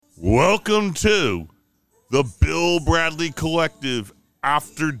Welcome to the Bill Bradley Collective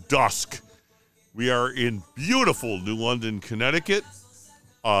After Dusk. We are in beautiful New London, Connecticut.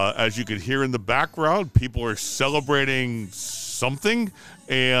 As you can hear in the background, people are celebrating something,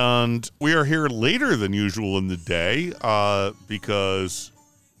 and we are here later than usual in the day because,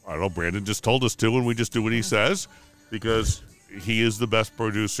 I don't know, Brandon just told us to, and we just do what he says because he is the best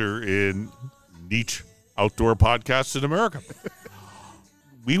producer in niche outdoor podcasts in America.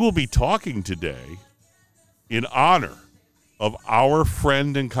 We will be talking today in honor of our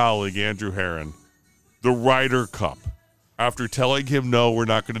friend and colleague, Andrew Herron, the Ryder Cup. After telling him, no, we're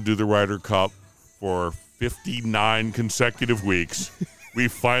not going to do the Ryder Cup for 59 consecutive weeks, we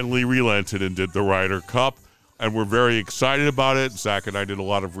finally relented and did the Ryder Cup, and we're very excited about it. Zach and I did a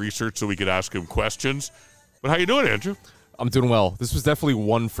lot of research so we could ask him questions. But how you doing, Andrew? I'm doing well. This was definitely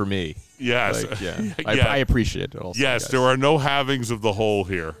one for me. Yes. I appreciate it also. Yes, guys. there are no halvings of the whole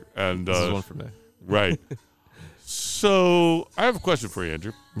here. And This is one for me. Right. So I have a question for you,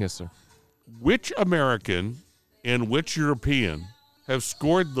 Andrew. Yes, sir. Which American and which European have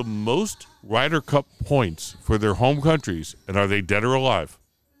scored the most Ryder Cup points for their home countries, and are they dead or alive?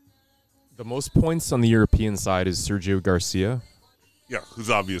 The most points on the European side is Sergio Garcia, Yeah,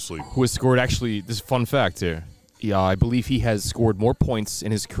 who's obviously. who has scored actually, this fun fact here. Yeah, I believe he has scored more points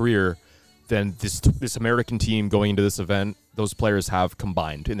in his career than this American team going into this event. Those players have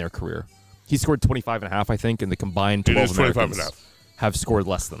combined in their career. He scored 25 and a half, I think, and the combined 12 It is 25 Americans and a half. have scored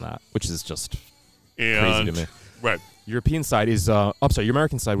less than that, which is just crazy And, to me. right. European side is, I'm sorry, your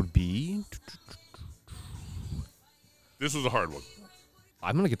American side would be, This was a hard one.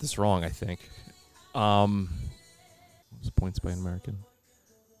 I'm going to get this wrong, I think. What was the points by an American?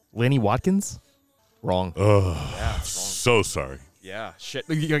 Lanny Watkins? Wrong. Yeah, so sorry. Yeah, shit.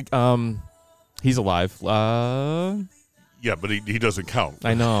 He's alive. Yeah, but he doesn't count.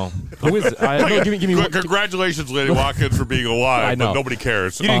 I know. Who is it? No, give me one. Congratulations, Lanny Watkins, for being alive, I know. but nobody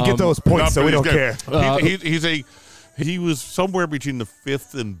cares. You didn't get those points, so we don't care. He was somewhere between the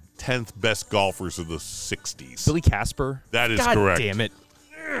 5th and 10th best golfers of the 60s. Billy Casper. That is God correct. Damn it.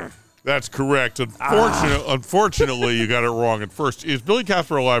 That's correct. Unfortunately, you got it wrong at first. Is Billy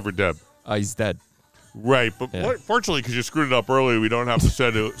Casper alive or dead? He's dead. Right, but fortunately, because you screwed it up early, we don't have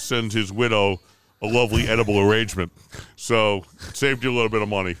to send his widow a lovely edible arrangement. So it saved you a little bit of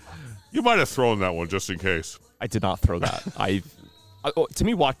money. You might have thrown that one just in case. I did not throw that. To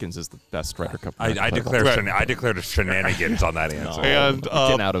me, Watkins is the best Ryder Cup. I declared a shenanigans on that answer. And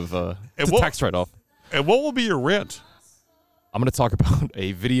getting out of it's a tax write-off. And what will be your rant? I'm going to talk about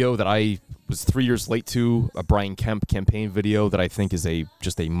a video that I was 3 years late to, a Brian Kemp campaign video that I think is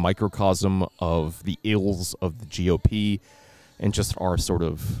just a microcosm of the ills of the GOP and just our sort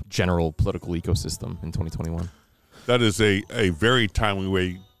of general political ecosystem in 2021. That is a very timely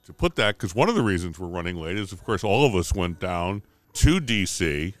way to put that, because one of the reasons we're running late is, of course, all of us went down to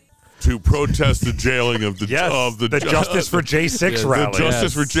D.C. to protest the jailing of the Justice for J6 rally. The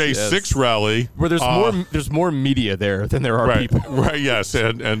Justice for J6 rally. Where there's more media there than there are people. Right, yes.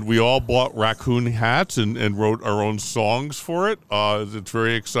 And we all bought raccoon hats and wrote our own songs for it. It's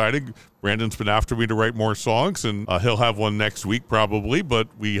very exciting. Brandon's been after me to write more songs, and he'll have one next week probably, but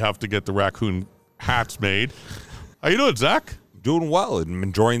we have to get the raccoon hats made. How you doing, Zach? Doing well. I'm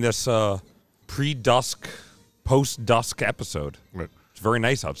enjoying this pre-dusk, post-dusk episode. Right. It's very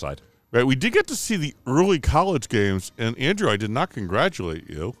nice outside. Right, we did get to see the early college games, and Andrew, I did not congratulate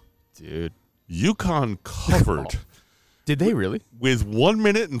you. Dude. UConn covered. Did they really? With 1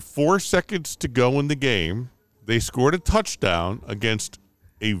 minute and 4 seconds to go in the game, they scored a touchdown against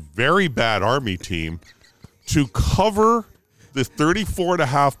a very bad Army team to cover the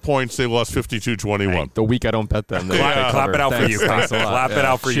 34.5 points. They lost 52-21. The week I don't bet them. Clap it out for you. Clap it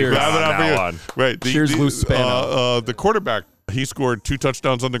out for you. Clap it out for you. Right. Cheers, Lou Spano. The quarterback, he scored 2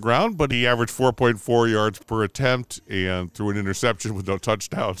 touchdowns on the ground, but he averaged 4.4 yards per attempt and threw an interception with no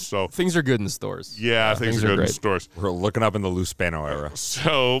touchdowns. So things are good in stores. Yeah, things are good in stores. We're looking up in the Lou Spano era.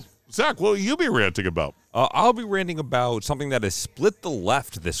 So, Zach, what will you be ranting about? I'll be ranting about something that has split the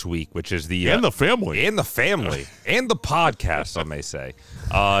left this week, which is the and the family, and the podcast. I may say,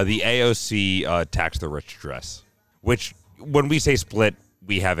 the AOC tax the rich dress. Which, when we say split,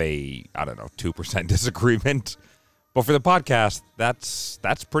 we have a 2% disagreement. But for the podcast,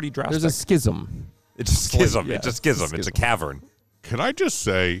 that's pretty drastic. There's a schism. It's a schism. Yeah, it's a schism. It's a cavern. Can I just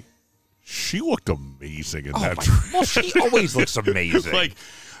say, she looked amazing in that dress. Well, she always looks amazing.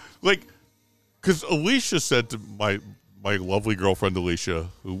 like, because Alicia said to my lovely girlfriend Alicia,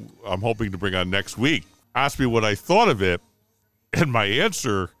 who I'm hoping to bring on next week, asked me what I thought of it, and my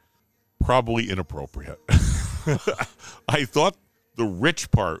answer, probably inappropriate. I thought The rich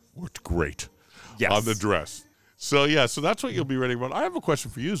part looked great on the dress. So that's what you'll be reading about. I have a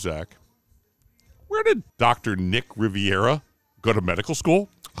question for you, Zach. Where did Dr. Nick Riviera go to medical school?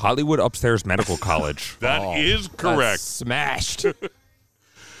 Hollywood Upstairs Medical College. That is correct. Smashed.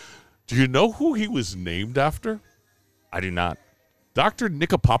 Do you know who he was named after? I do not. Dr.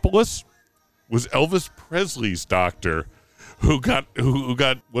 Nikopopoulos was Elvis Presley's doctor who got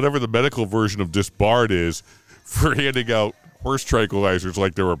whatever the medical version of disbarred is for handing out horse tranquilizers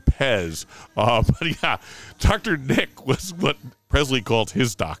like they were Pez. But yeah, Dr. Nick was what Presley called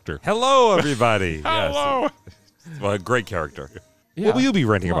his doctor. Hello, everybody. Hello. Yes. Well, a great character. Yeah. What will you be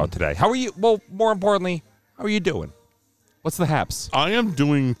ranting about today? How are you? Well, more importantly, how are you doing? What's the haps? I am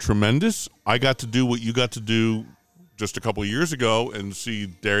doing tremendous. I got to do what you got to do just a couple of years ago and see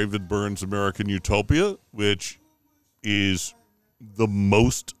David Byrne's American Utopia, which is the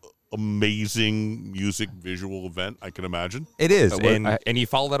most amazing music visual event I can imagine. It is, and you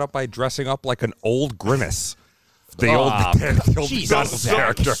follow that up by dressing up like an old Grimace, the old Jesus.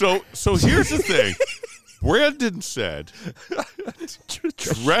 character. So here's the thing. Brandon said,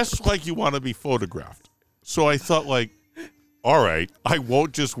 dress like you want to be photographed. So I thought, like, all right, I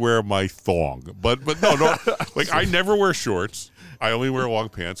won't just wear my thong. But no. Like, I never wear shorts. I only wear long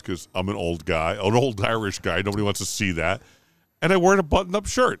pants because I'm an old guy, an old Irish guy. Nobody wants to see that. And I wore a button-up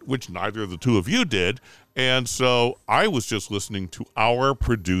shirt, which neither of the two of you did. And so I was just listening to our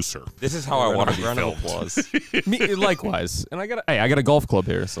producer. This is how I want to be Round of filmed. applause. Me, likewise. And I got a golf club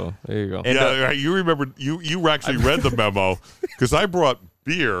here, so there you go. And, Right, you remember, you actually read the memo because I brought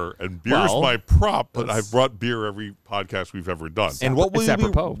beer, and beer's Well, my prop, but I've brought beer every podcast we've ever done. And what will It's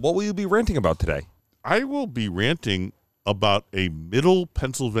apropos. what will you be ranting about today? I will be ranting about a Middle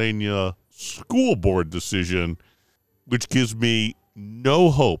Pennsylvania school board decision, which gives me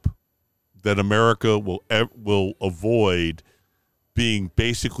no hope that America will avoid being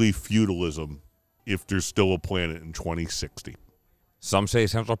basically feudalism if there's still a planet in 2060. Some say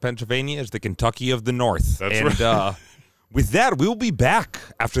Central Pennsylvania is the Kentucky of the North. That's right. With that, we will be back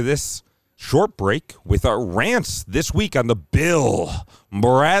after this short break with our rants this week on the Bill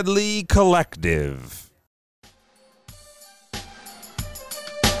Bradley Collective.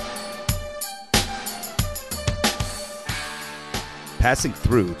 Passing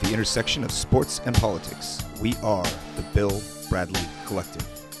through the intersection of sports and politics, we are the Bill Bradley Collective.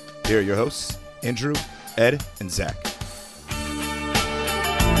 Here are your hosts, Andrew, Ed, and Zach.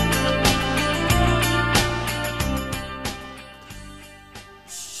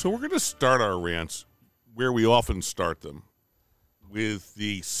 So we're going to start our rants where we often start them, with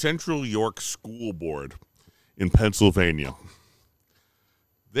the Central York School Board in Pennsylvania.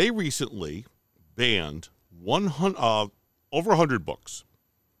 They recently banned over 100 books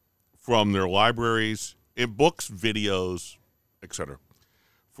from their libraries, in books, videos, etc.,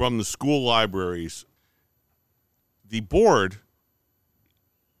 from the school libraries. The board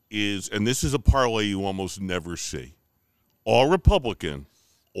is, and this is a parlay you almost never see, all Republican,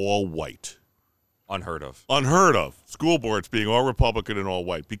 all white. Unheard of. Unheard of. School boards being all Republican and all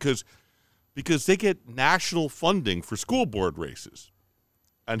white because they get national funding for school board races.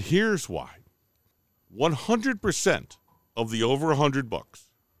 And here's why. 100% of the over 100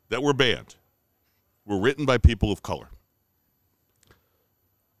 books that were banned were written by people of color.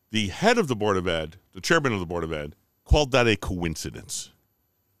 The head of the Board of Ed, the chairman of the Board of Ed, called that a coincidence.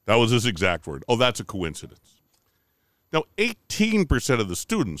 That was his exact word. Oh, that's a coincidence. Now, 18% of the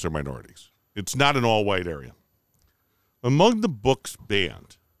students are minorities. It's not an all-white area. Among the books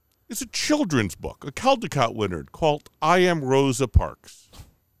banned is a children's book, a Caldecott winner called I Am Rosa Parks.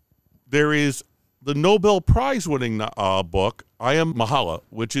 There is the Nobel Prize-winning book, I Am Mahala,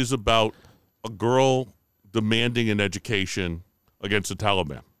 which is about a girl demanding an education against the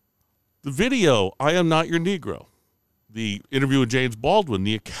Taliban. The video, I Am Not Your Negro, the interview with James Baldwin,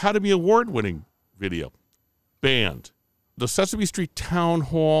 the Academy Award-winning video, banned. The Sesame Street Town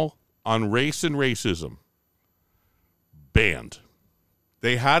Hall on Race and Racism, banned.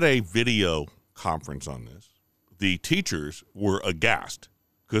 They had a video conference on this. The teachers were aghast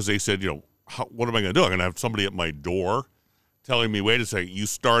because they said, what am I going to do? I'm going to have somebody at my door telling me, wait a second, you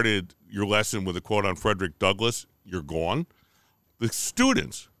started your lesson with a quote on Frederick Douglass, you're gone. The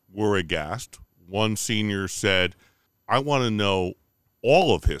students were aghast. One senior said, I want to know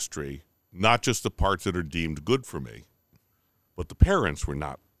all of history, not just the parts that are deemed good for me. But the parents were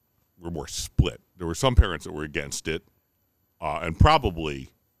more split. There were some parents that were against it and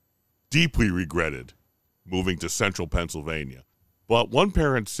probably deeply regretted moving to central Pennsylvania. But one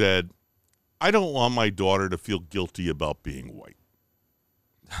parent said, I don't want my daughter to feel guilty about being white.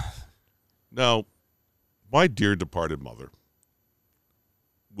 Now, my dear departed mother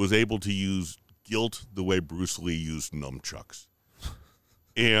was able to use guilt the way Bruce Lee used nunchucks.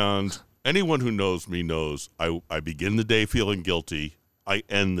 And anyone who knows me knows I begin the day feeling guilty, I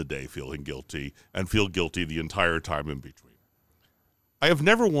end the day feeling guilty, and feel guilty the entire time in between. I have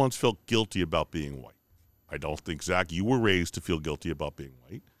never once felt guilty about being white. I don't think, Zach, you were raised to feel guilty about being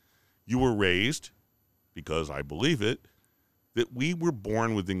white. You were raised, because I believe it, that we were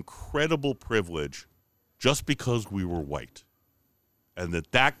born with incredible privilege just because we were white. And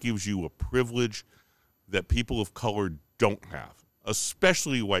that gives you a privilege that people of color don't have,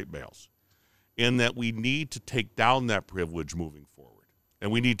 especially white males. And that we need to take down that privilege moving forward.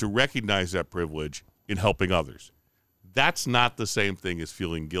 And we need to recognize that privilege in helping others. That's not the same thing as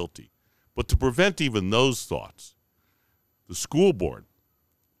feeling guilty. But to prevent even those thoughts, the school board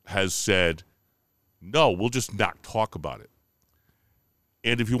has said, no, we'll just not talk about it.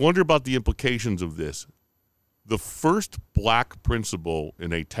 And if you wonder about the implications of this, the first black principal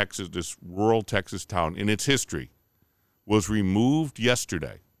in this rural Texas town in its history was removed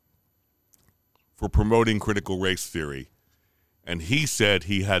yesterday for promoting critical race theory. And he said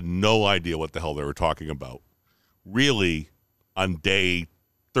he had no idea what the hell they were talking about. Really, on day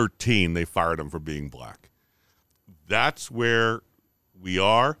 13, they fired him for being black. That's where we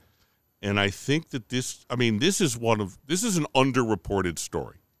are. And I think that this is an underreported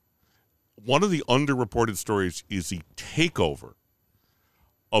story. One of the underreported stories is the takeover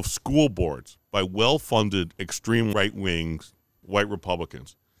of school boards by well-funded extreme right-wing white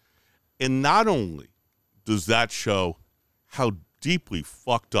Republicans. And not only does that show how deeply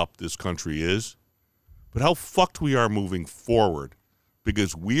fucked up this country is, but how fucked we are moving forward,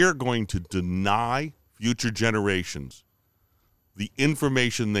 because we are going to deny future generations the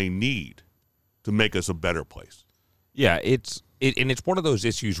information they need to make us a better place. Yeah, it's one of those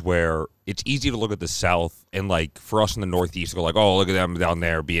issues where it's easy to look at the South and, like, for us in the Northeast, go like, oh, look at them down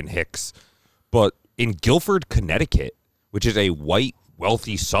there being hicks. But in Guilford, Connecticut, which is a white,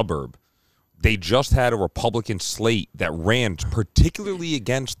 wealthy suburb, they just had a Republican slate that ran particularly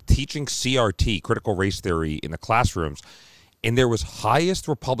against teaching CRT, critical race theory, in the classrooms. And there was highest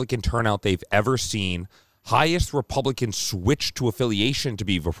Republican turnout they've ever seen, highest Republican switch to affiliation to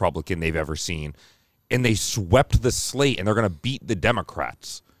be Republican they've ever seen. And they swept the slate, and they're going to beat the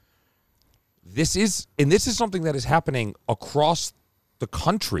Democrats. This is something that is happening across the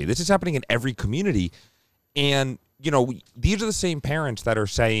country. This is happening in every community. And, these are the same parents that are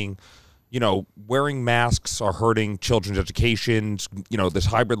saying, wearing masks are hurting children's education. This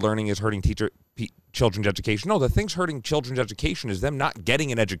hybrid learning is hurting children's education. No, the thing's hurting children's education is them not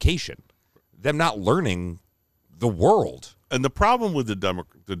getting an education, them not learning the world. And the problem with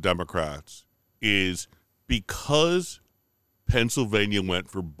the Democrats is because Pennsylvania went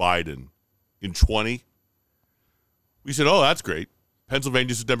for Biden in 20, we said, oh, that's great.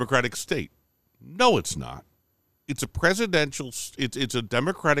 Pennsylvania's a Democratic state. No, it's not. It's a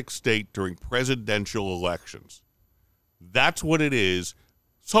Democratic state during presidential elections. That's what it is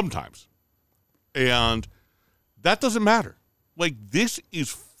sometimes. And that doesn't matter. Like, this is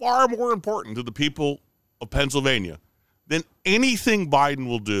far more important to the people of Pennsylvania than anything Biden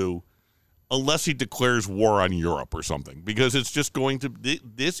will do unless he declares war on Europe or something, because it's just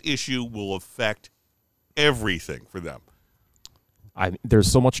this issue will affect everything for them. There's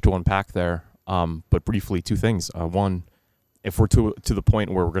so much to unpack there. But briefly, two things. One, if we're to the point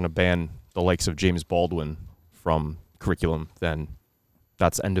where we're going to ban the likes of James Baldwin from curriculum, then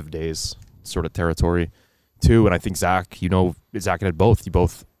that's end of days sort of territory. Two, and I think Zach and Ed both,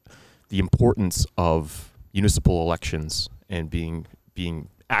 the importance of municipal elections and being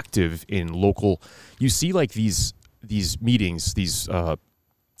active in local. You see, like these meetings,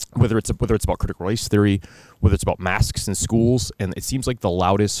 whether it's about critical race theory, whether it's about masks in schools, and it seems like the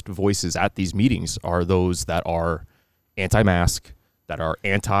loudest voices at these meetings are those that are anti-mask, that are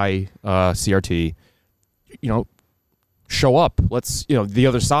anti-CRT. Show up. Let's, the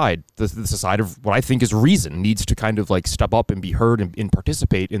other side, the side of what I think is reason, needs to kind of like step up and be heard and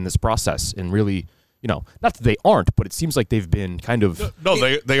participate in this process and really. Not that they aren't, but it seems like they've been kind of. No,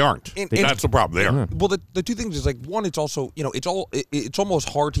 they aren't. That's the problem. They aren't. Well, the two things is like, one, it's also, it's almost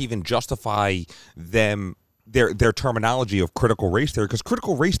hard to even justify their terminology of critical race theory, because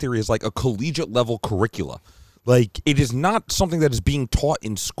critical race theory is like a collegiate level curricula. Like, it is not something that is being taught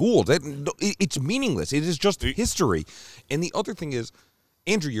in schools. It's meaningless. It is just history. And the other thing is,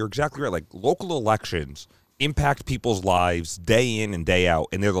 Andrew, you're exactly right. Like, local elections impact people's lives day in and day out,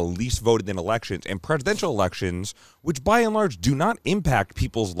 and they're the least voted in elections. And presidential elections, which by and large do not impact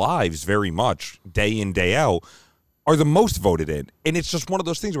people's lives very much day in, day out, are the most voted in. And it's just one of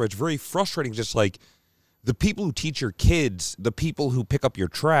those things where it's very frustrating, just like the people who teach your kids, the people who pick up your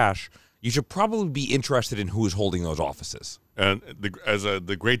trash, you should probably be interested in who is holding those offices. And as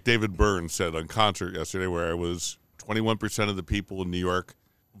the great David Byrne said on concert yesterday, where it was 21% of the people in New York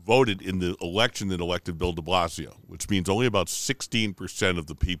voted in the election that elected Bill de Blasio, which means only about 16% of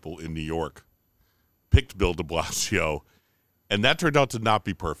the people in New York picked Bill de Blasio, and that turned out to not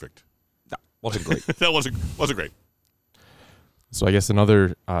be perfect. No, wasn't great. That wasn't great. So I guess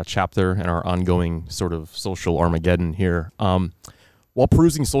another chapter in our ongoing sort of social Armageddon here. While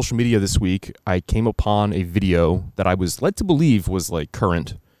perusing social media this week, I came upon a video that I was led to believe was like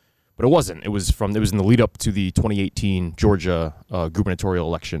current, but it wasn't. It was in the lead up to the 2018 Georgia gubernatorial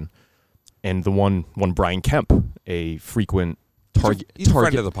election, and the one Brian Kemp, a frequent target, He's a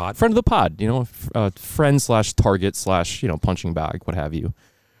friend of the pod. friend of the pod, friend / target / punching bag, what have you.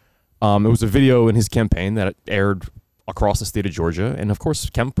 It was a video in his campaign that aired across the state of Georgia, and of course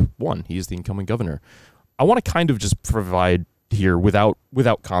Kemp won. He is the incoming governor. I want to kind of just provide here without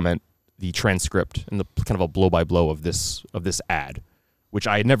comment the transcript and the kind of a blow by blow of this ad, which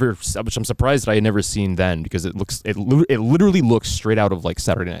I'm surprised that I had never seen then, because it literally looks straight out of like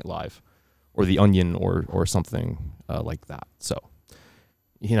Saturday Night Live or The Onion or something like that. So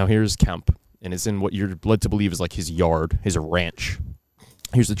here's Kemp, and it's in what you're led to believe is like his yard, his ranch.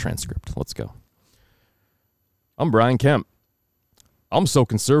 Here's the transcript. Let's go. I'm Brian Kemp. I'm so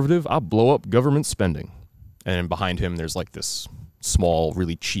conservative, I blow up government spending. And behind him, there's like this small,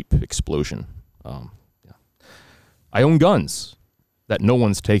 really cheap explosion. I own guns that no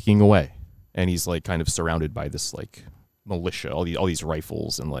one's taking away. And he's like kind of surrounded by this like militia, all these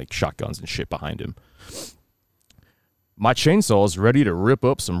rifles and like shotguns and shit behind him. My chainsaw is ready to rip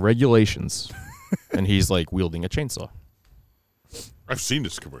up some regulations. And he's like wielding a chainsaw. I've seen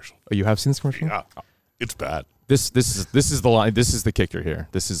this commercial. Oh, you have seen this commercial? Yeah, it's bad. This is the line. This is the kicker here.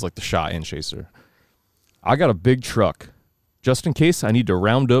 This is like the shot and chaser. I got a big truck, just in case I need to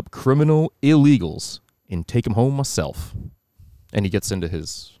round up criminal illegals and take them home myself. And he gets into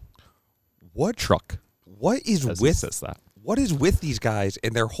his truck. What is He says that. What is with these guys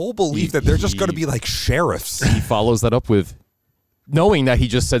and their whole belief that they're just going to be like sheriffs? He follows that up with, knowing that he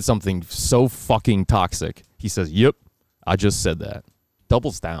just said something so fucking toxic, he says, "Yep, I just said that."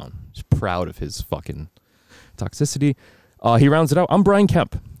 Doubles down. He's proud of his fucking toxicity. He rounds it out. I'm Brian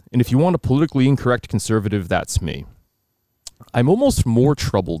Kemp, and if you want a politically incorrect conservative, that's me. I'm almost more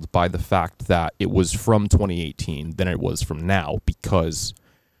troubled by the fact that it was from 2018 than it was from now, because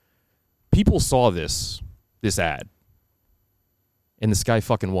people saw this ad, and this guy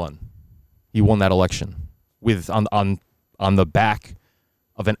fucking won. He won that election with on the back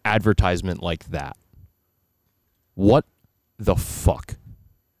of an advertisement like that. What the fuck?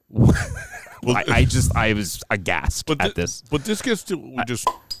 I was aghast at this. But this gets to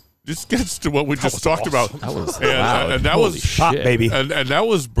what we just talked about. That was loud. And that Holy was shit. baby. And that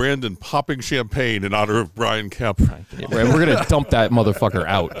was Brandon popping champagne in honor of Brian Kemp. We're gonna dump that motherfucker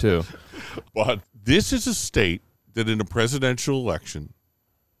out too. But this is a state that in a presidential election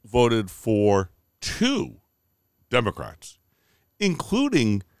voted for 2 Democrats,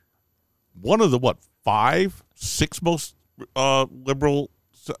 including one of the 6 most liberal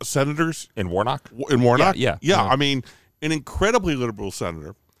senators In Warnock? Yeah. I mean, an incredibly liberal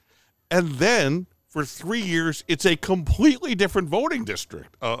senator. And then for 3 years, it's a completely different voting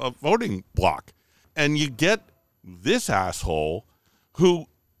district, a voting block. And you get this asshole who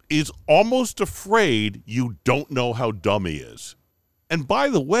is almost afraid you don't know how dumb he is. And by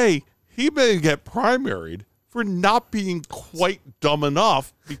the way, he may get primaried for not being quite dumb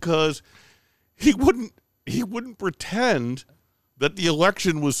enough, because he wouldn't pretend that the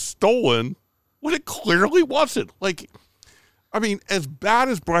election was stolen when it clearly wasn't. Like, I mean, as bad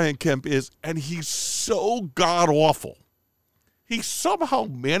as Brian Kemp is, and he's so god-awful, he somehow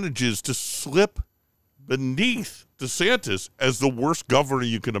manages to slip beneath DeSantis as the worst governor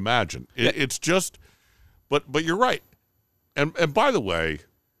you can imagine. It's just, but you're right. And by the way,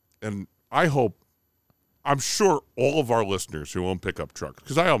 and I'm sure all of our listeners who own pickup trucks,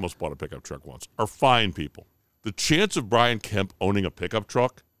 because I almost bought a pickup truck once, are fine people. The chance of Brian Kemp owning a pickup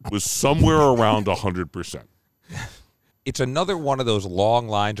truck was somewhere around 100%. It's another one of those long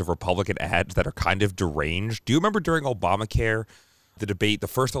lines of Republican ads that are kind of deranged. Do you remember during Obamacare, the debate, the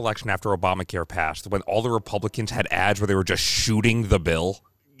first election after Obamacare passed, when all the Republicans had ads where they were just shooting the bill?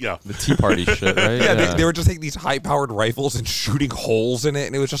 Yeah. The Tea Party shit, right? Yeah, they were just taking these high-powered rifles and shooting holes in it,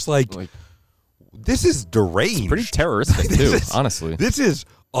 and it was just like this is deranged. It's pretty terroristic, too, honestly. This is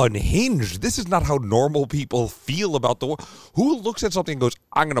unhinged. This is not how normal people feel about the world. Who looks at something and goes,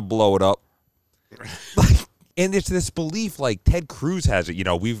 I'm going to blow it up? And it's this belief, like Ted Cruz has it. You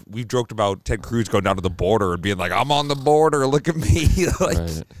know, we've joked about Ted Cruz going down to the border and being like, "I'm on the border, look at me." Like,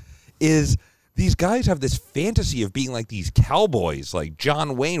 Right. is these guys have this fantasy of being like these cowboys, like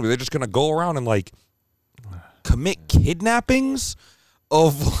John Wayne, where they're just going to go around and like commit kidnappings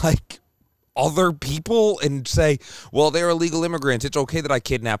of like other people and say, "Well, they're illegal immigrants. It's okay that I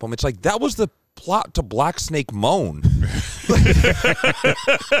kidnap them." It's like that was the plot to Black Snake Moan. Good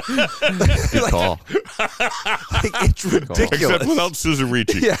call. Like, it's ridiculous. Except without Susan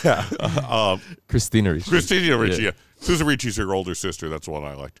Ricci. Yeah. Christina Christina Ricci. Ricci, Yeah. yeah. Susan Ricci's her older sister. That's the one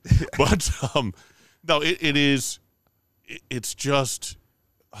I liked. But no, it is. It's just.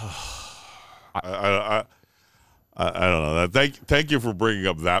 I don't know. Thank you for bringing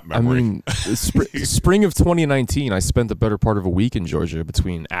up that I memory. mean, spring of 2019, I spent the better part of a week in Georgia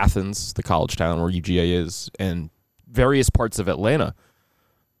between Athens, the college town where UGA is, and various parts of Atlanta.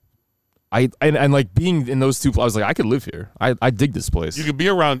 And like being in those two, I was like, I could live here. I dig this place. You could be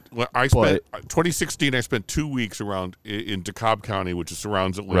around. 2016. I spent 2 weeks around in DeKalb County, which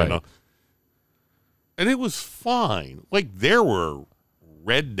surrounds Atlanta, Right. and it was fine. Like there were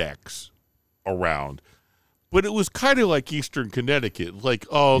rednecks around, but it was kind of like Eastern Connecticut. Like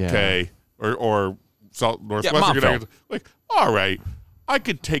okay, or South Northwestern Connecticut. Like all right, I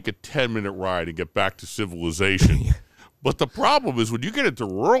could take a 10-minute ride and get back to civilization. But the problem is when you get into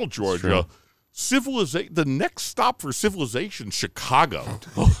rural Georgia, the next stop for civilization, Chicago.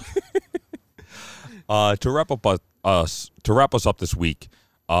 To wrap us up this week,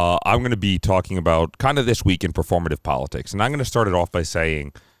 I'm going to be talking about kind of this week in performative politics, and I'm going to start it off by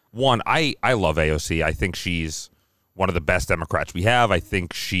saying, one, I love AOC. I think she's one of the best Democrats we have. I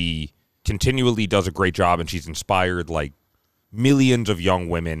think she continually does a great job, and she's inspired like millions of young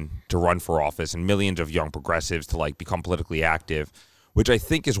women to run for office and millions of young progressives to like become politically active, which I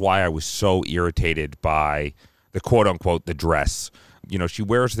think is why I was so irritated by the quote unquote the dress. You know, she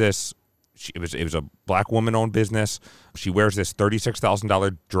wears this. It was a black woman-owned business. She wears this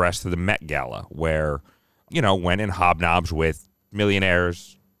 $36,000 dress to the Met Gala, where, you know, went in hobnobs with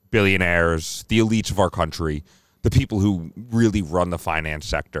millionaires, billionaires, the elites of our country, the people who really run the finance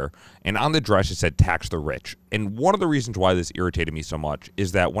sector. And on the dress, it said tax the rich. And one of the reasons why this irritated me so much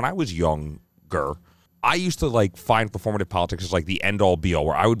is that when I was younger, I used to like find performative politics as like the end all be all,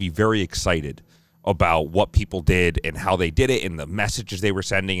 where I would be very excited about what people did and how they did it and the messages they were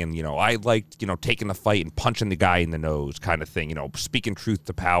sending. And, you know, I liked, you know, taking the fight and punching the guy in the nose kind of thing, you know, speaking truth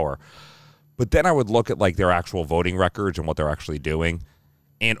to power. But then I would look at like their actual voting records and what they're actually doing.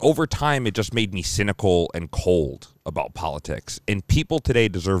 And over time, it just made me cynical and cold about politics. And people today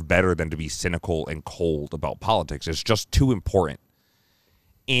deserve better than to be cynical and cold about politics. It's just too important.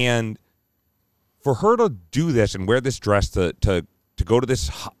 And for her to do this and wear this dress to go to this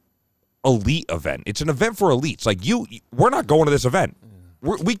elite event, it's an event for elites. Like we're not going to this event.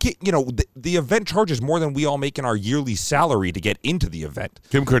 We can't, you know, the event charges more than we all make in our yearly salary to get into the event.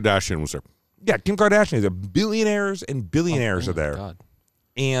 Kim Kardashian was there. Yeah, Kim Kardashian is there. Billionaires and billionaires are there. God.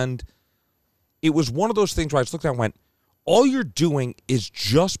 And it was one of those things where I just looked at it and went, all you're doing is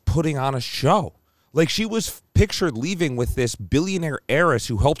just putting on a show. Like she was pictured leaving with this billionaire heiress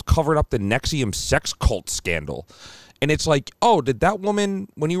who helped cover up the NXIVM sex cult scandal. And it's like, oh, did that woman,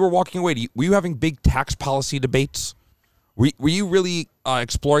 when you were walking away, were you having big tax policy debates? Were you really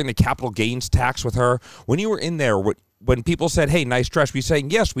exploring the capital gains tax with her? When you were in there, when people said, hey, nice dress, were you saying,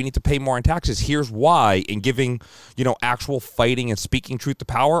 yes, we need to pay more in taxes, here's why, and giving, you know, actual fighting and speaking truth to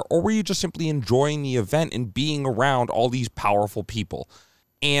power? Or were you just simply enjoying the event and being around all these powerful people?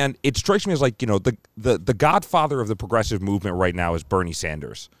 And it strikes me as like, you know, the godfather of the progressive movement right now is Bernie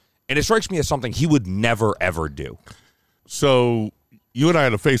Sanders. And it strikes me as something he would never, ever do. So you and I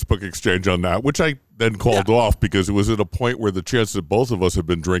had a Facebook exchange on that, which I then called off because it was at a point where the chances that both of us had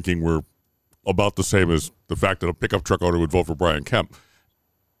been drinking were about the same as the fact that a pickup truck owner would vote for Brian Kemp.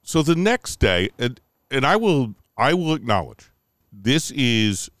 So the next day, and I will acknowledge, this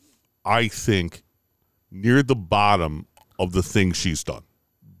is, I think, near the bottom of the things she's done.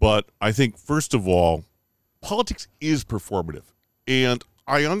 But I think, first of all, politics is performative. And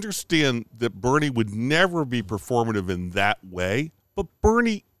I understand that Bernie would never be performative in that way, but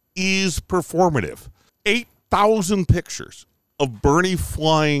Bernie is performative. 8,000 pictures of Bernie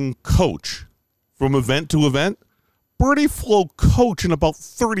flying coach from event to event. Bernie flew coach in about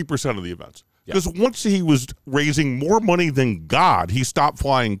 30% of the events. Because once he was raising more money than God, he stopped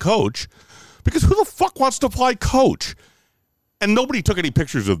flying coach. Because who the fuck wants to fly coach? And nobody took any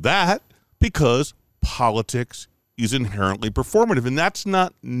pictures of that because politics is inherently performative, and that's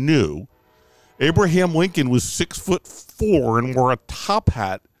not new. Abraham Lincoln was 6'4" and wore a top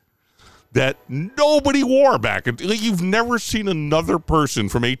hat that nobody wore back. Like, you've never seen another person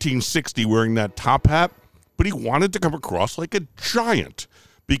from 1860 wearing that top hat, but he wanted to come across like a giant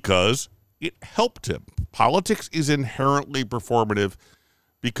because it helped him. Politics is inherently performative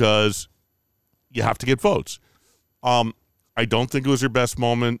because you have to get votes. I don't think it was her best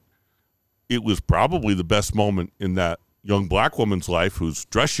moment. It was probably the best moment in that young black woman's life whose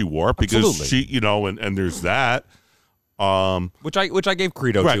dress she wore, because Absolutely. she, and there's that. Which I gave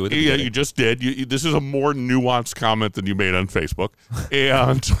credo Right. to. At the Yeah, beginning. you just did. This is a more nuanced comment than you made on Facebook,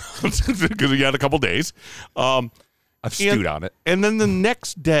 and because you had a couple days. I've stewed on it. And then the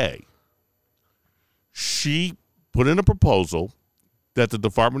next day, she put in a proposal that the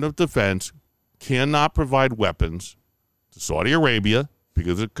Department of Defense cannot provide weapons to Saudi Arabia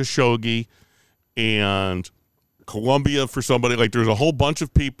because of Khashoggi and Colombia for somebody. Like, there's a whole bunch of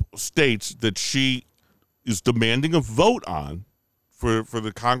states that she is demanding a vote on for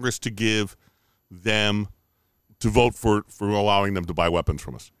the Congress to give them to vote for allowing them to buy weapons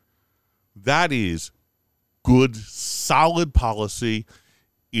from us. That is good, solid policy.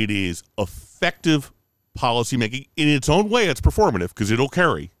 It is effective policy making. In its own way, it's performative because it'll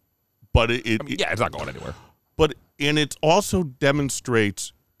carry. But it's not going anywhere. And it also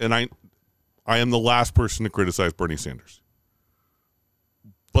demonstrates, and I am the last person to criticize Bernie Sanders,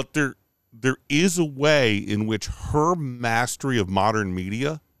 but there is a way in which her mastery of modern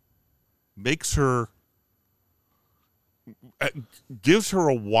media gives her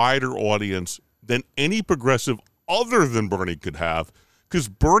a wider audience than any progressive other than Bernie could have, because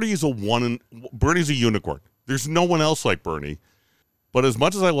Bernie's a unicorn. There's no one else like Bernie. But as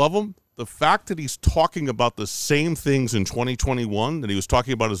much as I love him, the fact that he's talking about the same things in 2021 that he was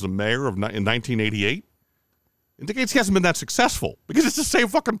talking about as a mayor in 1988 indicates he hasn't been that successful, because it's the same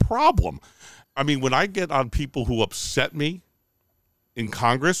fucking problem. I mean, when I get on people who upset me in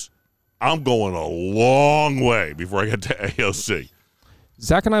Congress, I'm going a long way before I get to AOC.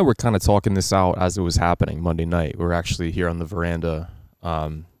 Zach and I were kind of talking this out as it was happening Monday night. We were actually here on the veranda,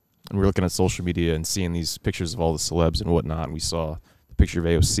 and we were looking at social media and seeing these pictures of all the celebs and whatnot, and we saw the picture of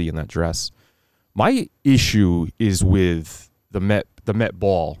AOC in that dress. My issue is with the Met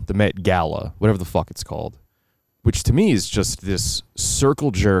Ball, the Met Gala, whatever the fuck it's called, which to me is just this circle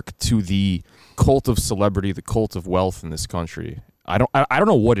jerk to the cult of celebrity, the cult of wealth in this country. I don't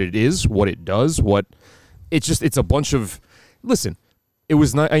know what it is, what it does, it's a bunch of, listen, it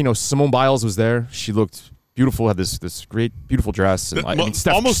was not, Simone Biles was there. She looked beautiful, had this great, beautiful dress. And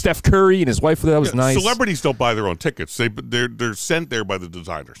Steph Curry and his wife, that was nice. Celebrities don't buy their own tickets. They're sent there by the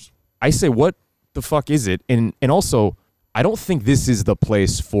designers. I say, what the fuck is it? And also, I don't think this is the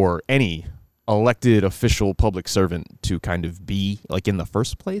place for any elected official public servant to kind of be, like, in the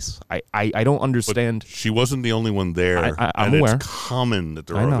first place. I don't understand. But she wasn't the only one there. I'm and aware. It's common that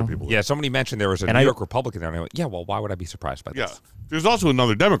there are other people there. Yeah, somebody mentioned there was a New York Republican there, and I went, yeah, well, why would I be surprised by this? Yeah. There's also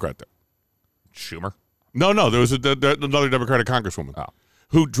another Democrat there. Schumer? No, there was another Democratic congresswoman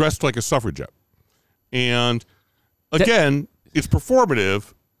who dressed like a suffragette. And, again, it's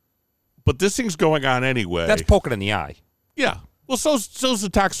performative, but this thing's going on anyway. That's poking in the eye. Yeah. Well, so's the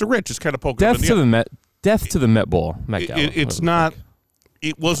tax the rich. It's kind of poking Death in the to eye. the Met. Death to the Met Ball. Met Gala, It's not.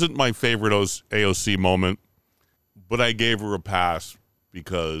 It wasn't my favorite AOC moment, but I gave her a pass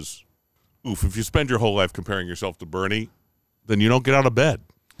because, if you spend your whole life comparing yourself to Bernie, then you don't get out of bed.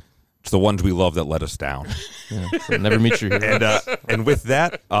 It's the ones we love that let us down. Yeah, so never meet your hero. And with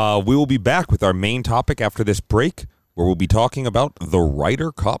that, we will be back with our main topic after this break, where we'll be talking about the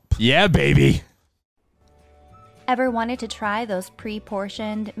Ryder Cup. Yeah, baby. Ever wanted to try those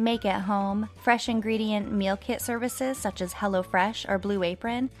pre-portioned, make-at-home, fresh ingredient meal kit services such as HelloFresh or Blue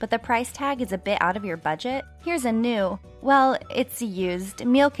Apron, but the price tag is a bit out of your budget? Here's a new, it's a used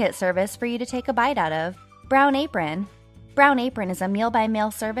meal kit service for you to take a bite out of. Brown Apron. Brown Apron is a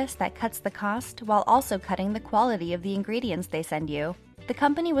meal-by-meal service that cuts the cost while also cutting the quality of the ingredients they send you. The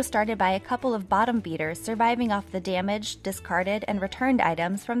company was started by a couple of bottom beaters surviving off the damaged, discarded, and returned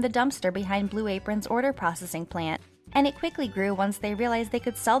items from the dumpster behind Blue Apron's order processing plant, and it quickly grew once they realized they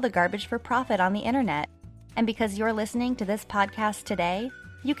could sell the garbage for profit on the internet. And because you're listening to this podcast today,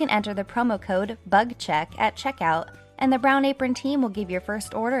 you can enter the promo code BUGCHECK at checkout, and the Brown Apron team will give your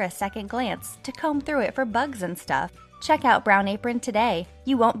first order a second glance to comb through it for bugs and stuff. Check out Brown Apron today.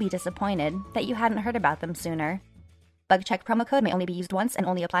 You won't be disappointed that you hadn't heard about them sooner. BugCheck promo code may only be used once and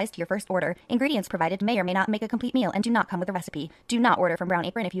only applies to your first order. Ingredients provided may or may not make a complete meal and do not come with a recipe. Do not order from Brown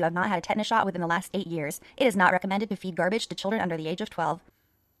Apron if you have not had a tetanus shot within the last 8 years. It is not recommended to feed garbage to children under the age of 12.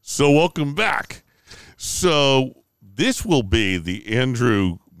 So welcome back. So this will be the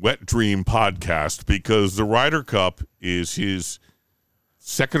Andrew Wet Dream podcast because the Ryder Cup is his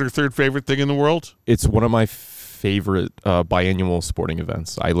second or third favorite thing in the world? It's one of my favorite biannual sporting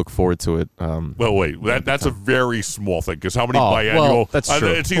events. I look forward to it. Well, wait, that's a very small thing because how many Oh, biannual? well, that's true.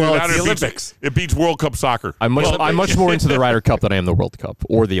 It's either Well, that it's or the it beats World Cup soccer. I'm much more into the Ryder Cup than I am the World Cup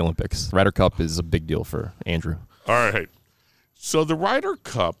or the Olympics. Ryder Cup is a big deal for Andrew. All right. So the Ryder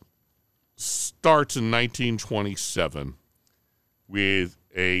Cup starts in 1927 with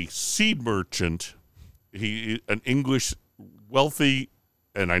a seed merchant, an English wealthy,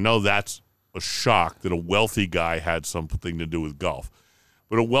 and I know that's a shock that a wealthy guy had something to do with golf,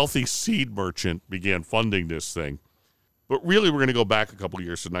 but a wealthy seed merchant began funding this thing. But really, we're going to go back a couple of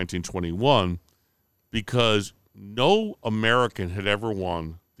years to 1921 because no American had ever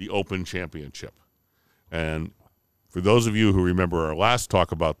won the Open Championship. And for those of you who remember our last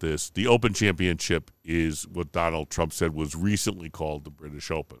talk about this, the Open Championship is what Donald Trump said was recently called the British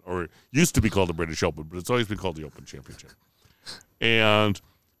Open, or used to be called the British Open, but it's always been called the Open Championship. And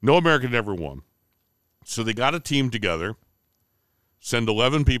no American ever won. So they got a team together, send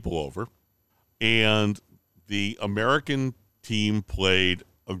 11 people over, and the American team played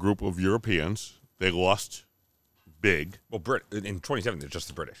a group of Europeans. They lost big. Well, in 27, they're just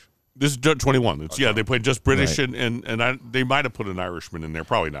the British. This is 21. Yeah, they played just British, Right. and they might have put an Irishman in there.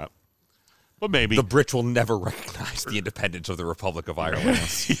 Probably not. But maybe. The Brits will never recognize the independence of the Republic of Ireland.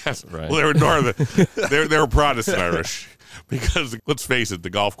 Yes. Right. Well, they were Northern. they were Protestant Irish because, let's face it, the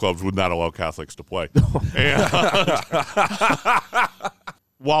golf clubs would not allow Catholics to play. And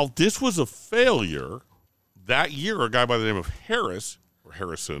while this was a failure, that year a guy by the name of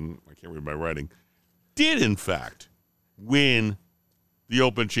Harrison, I can't read my writing, did in fact win the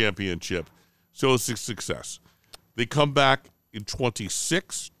Open Championship. So it's a success. They come back in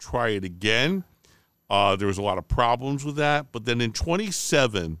 26, try it again. There was a lot of problems with that. But then in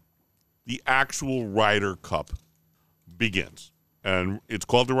 27, the actual Ryder Cup begins. And it's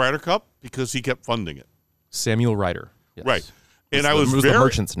called the Ryder Cup because he kept funding it. Samuel Ryder. Yes. Right. And It was the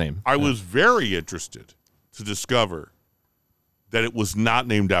merchant's name. I was very interested to discover that it was not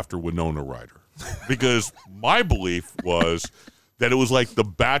named after Winona Ryder. Because my belief was that it was like The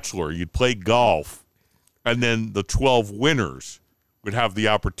Bachelor. You'd play golf, and then the 12 winners would have the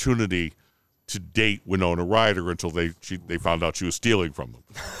opportunity to date Winona Ryder until they found out she was stealing from them.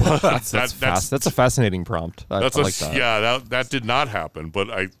 That's a fascinating prompt. I like that. Yeah, that did not happen, but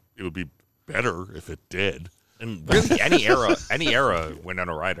it would be better if it did. And really, any era,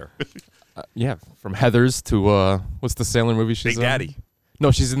 Winona Ryder. Yeah, from Heathers to what's the Sailor movie she's Big in? Daddy. No,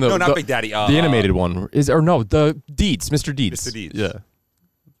 she's in the not Big Daddy. the animated one. The Deeds, Mr. Deeds. Mr. Deeds.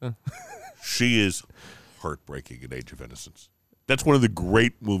 Yeah. She is heartbreaking in Age of Innocence. That's one of the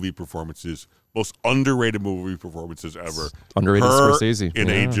great movie performances, most underrated movie performances ever. Underrated Her Scorsese. in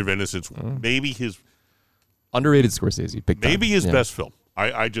Yeah. Age of Innocence. Maybe his Underrated Scorsese. Big time. Yeah. best film.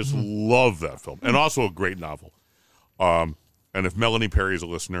 I just love that film. And also a great novel. And if Melanie Perry is a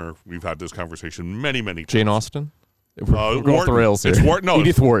listener, we've had this conversation many, many times. Jane Austen. We're going off the Wharton. rails here. It's Wharton. No,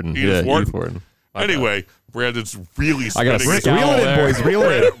 Edith Wharton. Edith Yeah, Wharton. Edith Wharton. Anyway, Brandon's really I got spinning a his scowl Reel it in, there. boys. Reel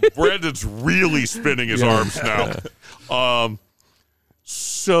it in. Brandon's really spinning his arms now.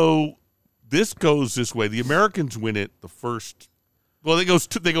 So this goes this way. The Americans win it the first. Well, they go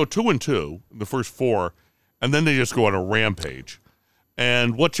 2-2 in the first four, and then they just go on a rampage.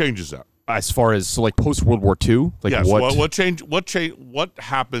 And what changes that? As far as post World War II, Yes. what? What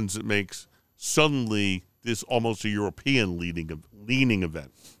happens that makes suddenly this almost a European leaning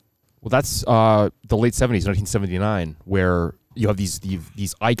event? Well, that's the late 70s, 1979, where you have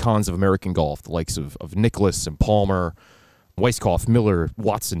these icons of American golf, the likes of Nicklaus and Palmer, Weiskopf, Miller,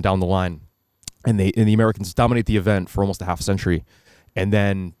 Watson down the line, and the Americans dominate the event for almost a half century, and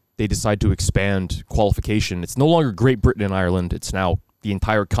then they decide to expand qualification. It's no longer Great Britain and Ireland; it's now the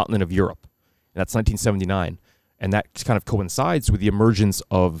entire continent of Europe, and that's 1979, and that kind of coincides with the emergence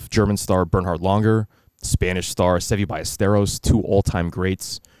of German star Bernhard Langer, Spanish star Seve Ballesteros, two all-time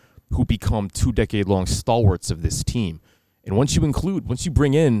greats, who become 2-decade-long stalwarts of this team. And once you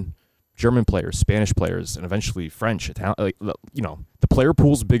bring in German players, Spanish players, and eventually French, Italian, the player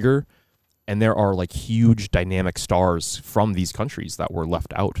pool's bigger, and there are huge dynamic stars from these countries that were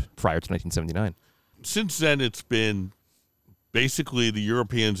left out prior to 1979. Since then, it's been basically the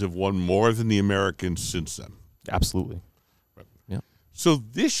Europeans have won more than the Americans since then. Absolutely. Yeah. So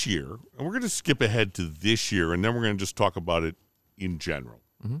this year, and we're going to skip ahead to this year, and then we're going to just talk about it in general.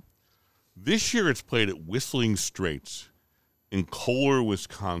 Mm-hmm. This year, it's played at Whistling Straits in Kohler,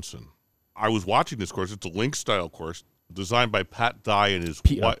 Wisconsin. I was watching this course. It's a link-style course designed by Pat Dye and his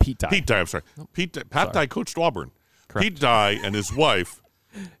wife. Pete Dye. Pete Dye, I'm sorry. Pat Dye coached Auburn. Correct. Pete Dye and his wife,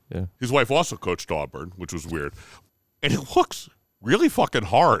 Yeah. his wife also coached Auburn, which was weird. And it looks really fucking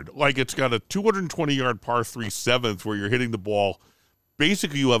hard. Like, it's got a 220-yard par 3 7th where you're hitting the ball.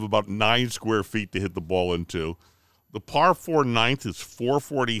 Basically, you have about 9 square feet to hit the ball into. The par 4 9th is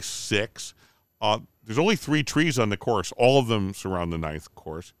 446. There's only 3 trees on the course. All of them surround the ninth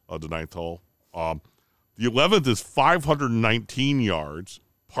hole. The 11th is 519 yards,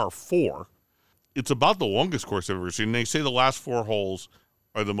 par 4. It's about the longest course I've ever seen. They say the last 4 holes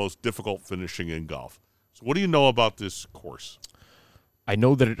are the most difficult finishing in golf. So what do you know about this course? I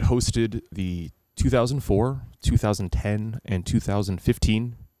know that it hosted the 2004, 2010, and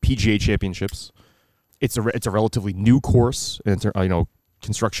 2015 PGA Championships. It's a relatively new course,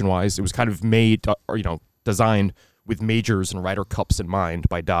 construction-wise. It was kind of made, designed with majors and Ryder Cups in mind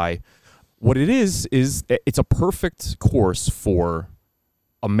by Dye. What it is it's a perfect course for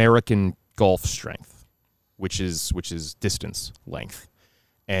American golf strength, which is distance length.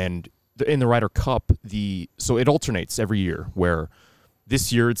 And in the Ryder Cup, so it alternates every year, where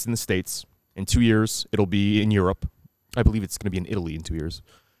this year it's in the States, in 2 years it'll be in Europe. I believe it's going to be in Italy in 2 years.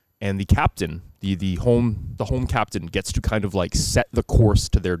 And the captain, the home captain, gets to kind of like set the course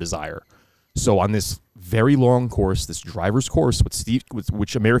to their desire. So on this very long course, this driver's course,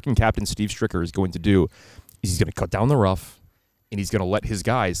 which American captain Steve Stricker is going to do, is he's going to cut down the rough, and he's going to let his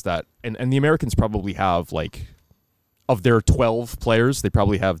guys and the Americans probably have, like, of their 12 players, they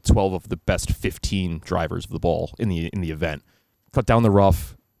probably have 12 of the best 15 drivers of the ball in the event. Cut down the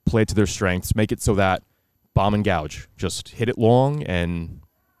rough, play it to their strengths, make it so that bomb and gouge, just hit it long and.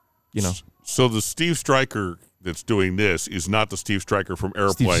 So the Steve Stricker that's doing this is not the Steve Stricker from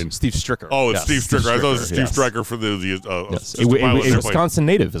Airplane. Steve Stricker. Oh, it's yes, Steve Stricker. I thought it was Steve yes. Stricker for the yes. A Wisconsin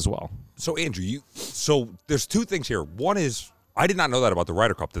native as well. So Andrew, so there's 2 things here. One is I did not know that about the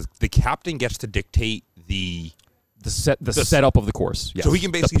Ryder Cup. The captain gets to dictate the setup of the course. Yes. So he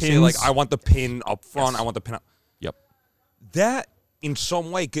can basically say, like, I want the pin up front. Yes. I want the pin up. Yep. That in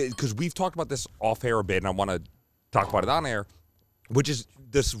some way, because we've talked about this off air a bit, and I want to talk about it on air, which is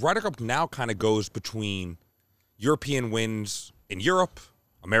this Ryder Cup now kind of goes between European wins in Europe,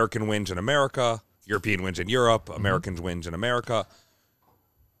 American wins in America, European wins in Europe, Americans wins in America.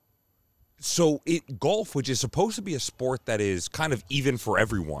 So golf, which is supposed to be a sport that is kind of even for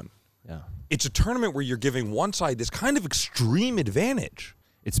everyone, it's a tournament where you're giving one side this kind of extreme advantage.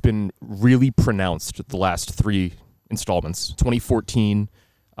 It's been really pronounced the last 3 installments. 2014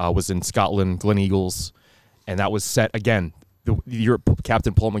 was in Scotland, Glen Eagles, and that was set again. The Europe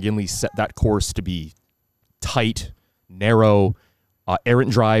captain Paul McGinley set that course to be tight, narrow,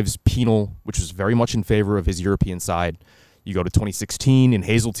 errant drives, penal, which was very much in favor of his European side. You go to 2016 in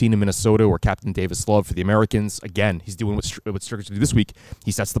Hazeltine in Minnesota, where Captain Davis Love for the Americans, again, he's doing what Stricker did this week.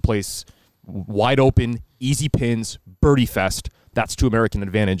 He sets the place wide open, easy pins, birdie fest. That's to American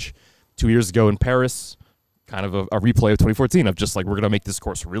advantage. 2 years ago in Paris, kind of a replay of 2014 of just like, we're going to make this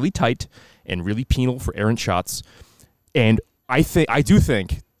course really tight and really penal for errant shots. And I do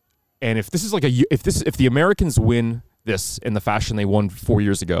think, and if this is like if the Americans win this in the fashion they won 5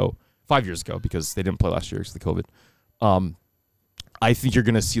 years ago, because they didn't play last year because of the COVID, I think you're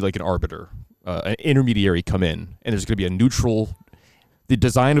going to see like an arbiter, an intermediary come in, and there's going to be a neutral. The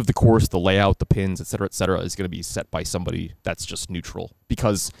design of the course, the layout, the pins, et cetera, is going to be set by somebody that's just neutral.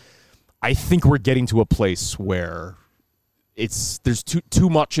 Because I think we're getting to a place where there's too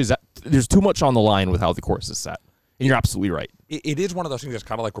much on the line with how the course is set. And you're absolutely right. It is one of those things that's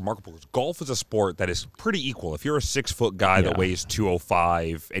kind of like remarkable. Because golf is a sport that is pretty equal. If you're a 6-foot guy that weighs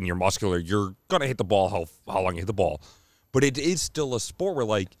 205 and you're muscular, you're going to hit the ball how long you hit the ball. But it is still a sport where,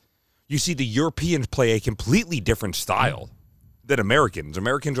 like, you see the Europeans play a completely different style than Americans.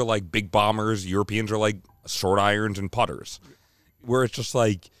 Americans are like big bombers. Europeans are like short irons and putters. Where it's just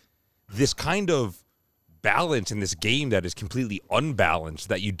like this kind of balance in this game that is completely unbalanced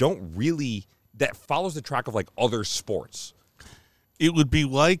that you don't really... that follows the track of like other sports. It would be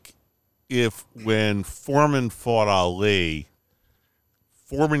like if when Foreman fought Ali,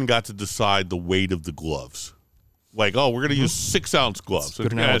 Foreman got to decide the weight of the gloves. Like, we're going to use 6-ounce gloves.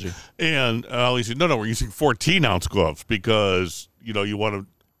 Good analogy. And Ali said, no, we're using 14-ounce gloves because, you want to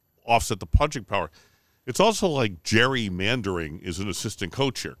offset the punching power. It's also like gerrymandering is an assistant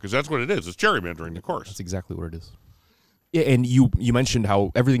coach here because that's what it is. It's gerrymandering the course. That's exactly what it is. Yeah, and you mentioned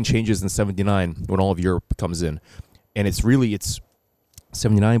how everything changes in 79 when all of Europe comes in. And it's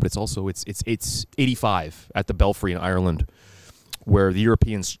 79, but it's 85 at the Belfry in Ireland where the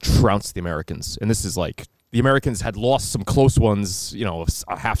Europeans trounced the Americans. And this is like, the Americans had lost some close ones,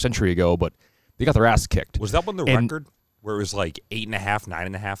 a half century ago, but they got their ass kicked. Was that one the record where it was like 8.5,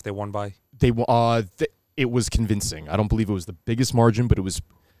 9.5 they won by? It was convincing. I don't believe it was the biggest margin, but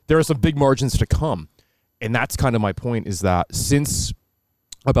there are some big margins to come. And that's kind of my point, is that since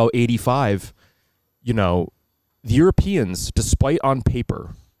about 85, the Europeans, despite on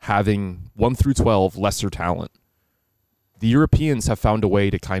paper having 1 through 12 lesser talent, the Europeans have found a way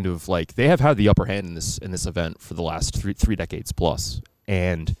to kind of they have had the upper hand in this event for the last three decades plus.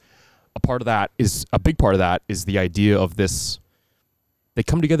 And a big part of that is the idea of this. They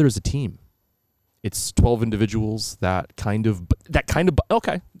come together as a team. It's 12 individuals that kind of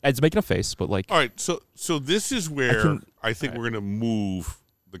okay. It's making a face, but all right. So this is where I think we're going to move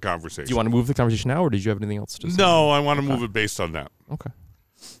the conversation. Do you want to move the conversation now, or did you have anything else to say? No, I want to move it based on that. Okay.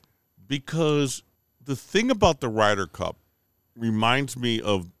 Because the thing about the Ryder Cup reminds me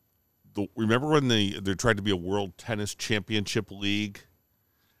of remember when there tried to be a World Tennis Championship League,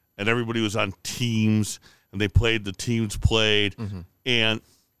 and everybody was on teams, and the teams played, and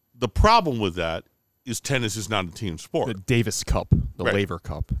the problem with that is tennis is not a team sport. The Davis Cup, the Laver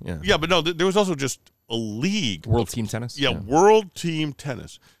Cup. Yeah. Yeah, but no, there was also just a league. World Team Tennis? Yeah, World Team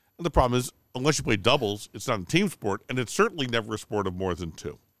Tennis. And the problem is, unless you play doubles, it's not a team sport, and it's certainly never a sport of more than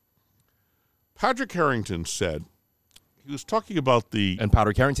two. Patrick Harrington said, he was talking about And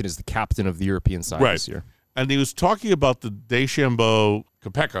Patrick Harrington is the captain of the European side this year. And he was talking about the DeChambeau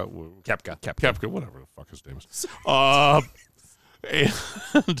Koepka, whatever the fuck his name is.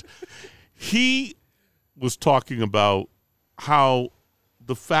 And he was talking about how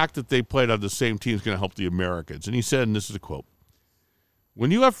the fact that they played on the same team is going to help the Americans. And he said, and this is a quote,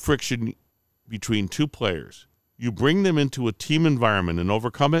 "When you have friction between two players, you bring them into a team environment and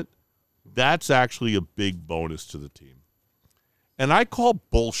overcome it, that's actually a big bonus to the team." And I call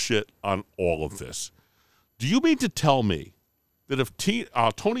bullshit on all of this. Do you mean to tell me that if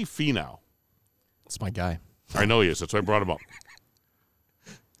Tony Finau, that's my guy. I know he is, that's why I brought him up,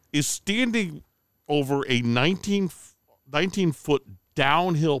 is standing over a 19-foot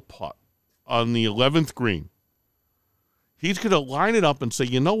downhill putt on the 11th green, he's going to line it up and say,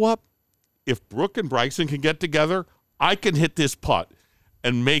 you know what? If Brooke and Bryson can get together, I can hit this putt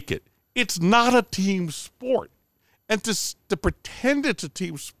and make it. It's not a team sport. And to pretend it's a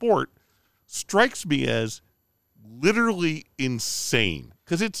team sport strikes me as literally insane,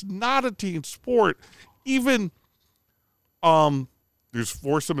 because it's not a team sport. Even there's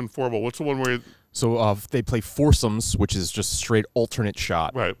foursome and fourball. What's the one where? So they play foursomes, which is just straight alternate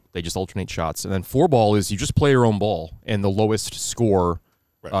shot. Right. They just alternate shots, and then fourball is you just play your own ball, and the lowest score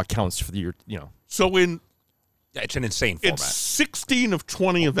counts for the So it's an insane format. It's 16 of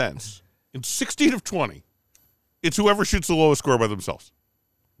 20 events. In 16 of 20, it's whoever shoots the lowest score by themselves.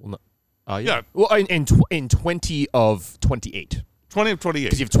 Well, no. Yeah. Well, in 20 of 28. 20 of 28.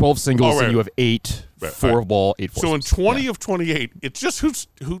 Because you have 12 singles and you have 8 fourball, 8 foursomes. So in 20 of 28, it's just who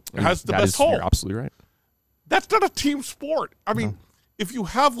has the best hole. You're absolutely right. That's not a team sport. I mean, if you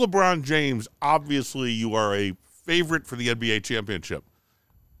have LeBron James, obviously you are a favorite for the NBA championship.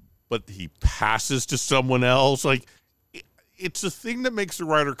 But he passes to someone else. It's the thing that makes the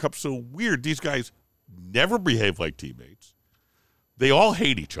Ryder Cup so weird. These guys never behave like teammates. They all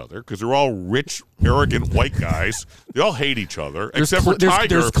hate each other because they're all rich, arrogant white guys. They all hate each other, except for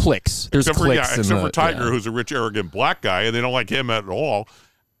Tiger. There's cliques. Except for Tiger, who's a rich, arrogant black guy, and they don't like him at all.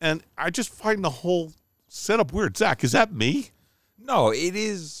 And I just find the whole setup weird. Zach, is that me? No, it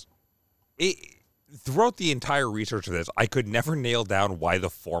is. Throughout the entire research of this, I could never nail down why the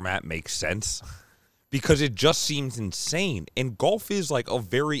format makes sense, because it just seems insane. And golf is like a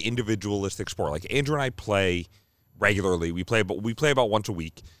very individualistic sport. Like Andrew and I play regularly. We play about once a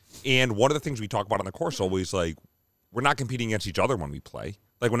week. And one of the things we talk about on the course always, like, we're not competing against each other when we play.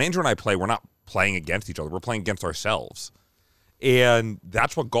 Like when Andrew and I play, we're not playing against each other. We're playing against ourselves. And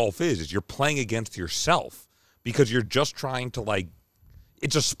that's what golf is you're playing against yourself, because you're just trying to,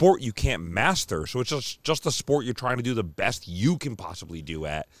 it's a sport you can't master. So it's just a sport you're trying to do the best you can possibly do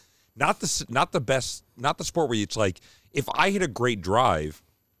at. Not the sport where it's like, if I hit a great drive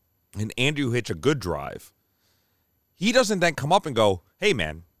and Andrew hits a good drive, he doesn't then come up and go, hey,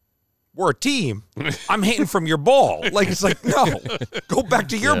 man, we're a team. I'm hitting from your ball. It's like, no, go back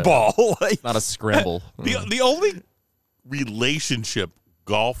to your ball. Not a scramble. The only relationship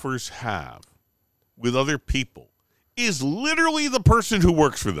golfers have with other people is literally the person who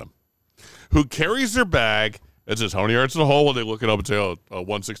works for them, who carries their bag and says, how many yards to the hole? When they look it up and say,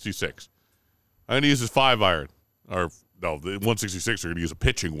 166. I'm going to use his 5-iron. Or, no, the 166 are going to use a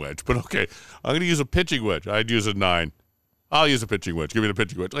pitching wedge. But, okay, I'm going to use a pitching wedge. I'd use a 9. I'll use a pitching wedge. Give me the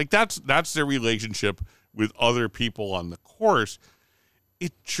pitching wedge. That's their relationship with other people on the course.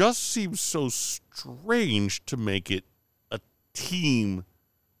 It just seems so strange to make it a team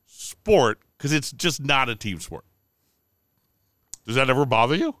sport, because it's just not a team sport. Does that ever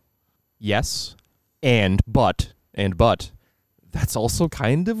bother you? Yes. But that's also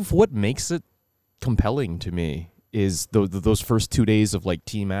kind of what makes it compelling to me is those first 2 days of like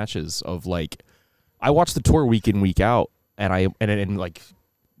team matches of like I watch the tour week in, week out, and like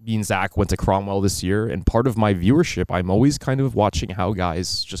me and Zach went to Cromwell this year, and part of my viewership, I'm always kind of watching how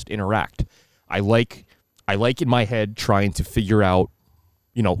guys just interact. I like in my head trying to figure out,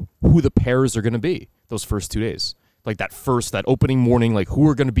 who the pairs are going to be those first 2 days. Like that opening morning, like who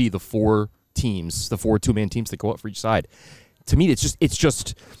are going to be the four teams, the 4 two-man teams that go out for each side. To me, it's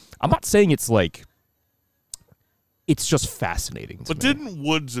just. I'm not saying it's like. It's just fascinating. But didn't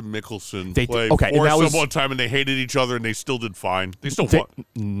Woods and Mickelson play one time and they hated each other and they still did fine? They still won.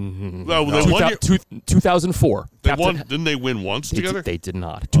 No. They won 2004. Didn't they win once together? They did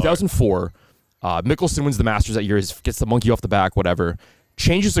not. 2004. Mickelson wins the Masters that year. Gets the monkey off the back. Whatever.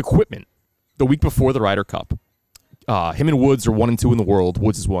 Changes equipment the week before the Ryder Cup. Him and Woods are 1 and 2 in the world.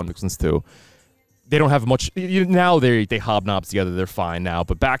 Woods is 1. Mickelson's 2. They don't have much. Now they hobnob together. They're fine now.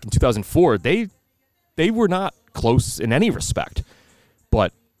 But back in 2004, they were not close in any respect.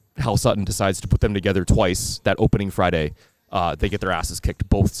 But Hal Sutton decides to put them together twice. That opening Friday, they get their asses kicked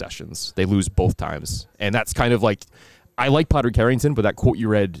both sessions. They lose both times. And that's kind of like, I like Padraig Harrington, but that quote you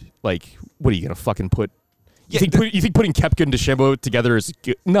read, like, what are you going to fucking put? You think putting Koepka and DeChambeau together is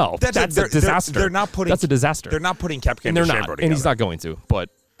good? No, that's a disaster. They're not putting. That's a disaster. They're not putting Koepka and DeChambeau together. And he's not going to. But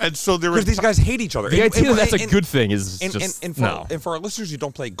and so because these guys hate each other. The idea that's a good thing is and for our listeners who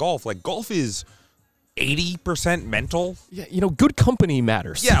don't play golf, like golf is 80% mental. Yeah, good company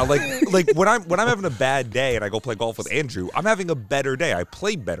matters. Yeah, like when I'm having a bad day and I go play golf with Andrew, I'm having a better day. I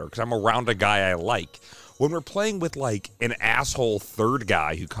play better because I'm around a guy I like. When we're playing with like an asshole third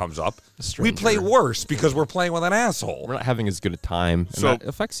guy who comes up, we play worse because we're playing with an asshole. We're not having as good a time, and that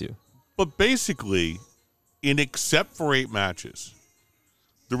affects you. But basically, except for 8 matches,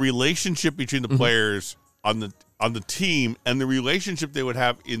 the relationship between the players on the team and the relationship they would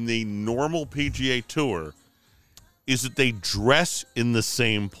have in the normal PGA Tour is that they dress in the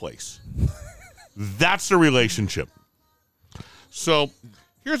same place. That's the relationship. So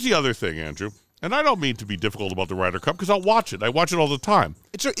here's the other thing, Andrew. And I don't mean to be difficult about the Ryder Cup because I'll watch it. I watch it all the time.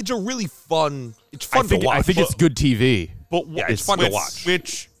 It's a really fun. It's fun to watch. I think it's good TV. But it's fun to watch.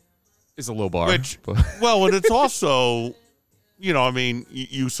 Which is a low bar. And it's also, you told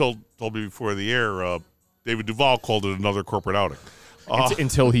me before the air. David Duval called it another corporate outing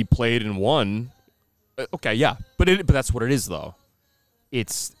until he played and won. Okay, yeah, but that's what it is though. And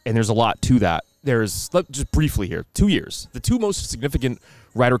there's a lot to that. Just briefly here, 2 years, the 2 most significant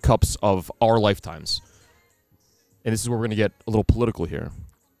Ryder Cups of our lifetimes. And this is where we're going to get a little political here.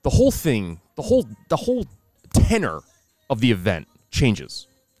 The whole thing, the whole tenor of the event changes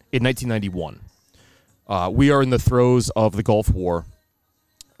in 1991. We are in the throes of the Gulf War,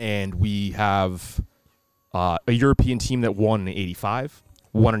 and we have a European team that won in 85,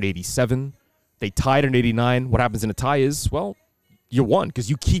 won in 87. They tied in 89. What happens in a tie is, well, you won because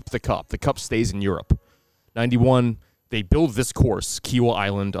you keep the cup. The cup stays in Europe. 91, they build this course, Kiawah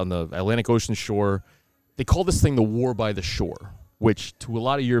Island on the Atlantic Ocean shore. They call this thing the War by the Shore, which to a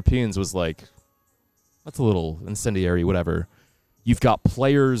lot of Europeans was like, that's a little incendiary, whatever. You've got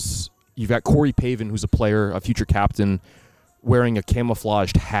players. You've got Corey Pavin, who's a player, a future captain, wearing a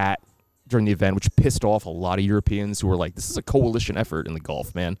camouflaged hat during the event, which pissed off a lot of Europeans who were like, this is a coalition effort in the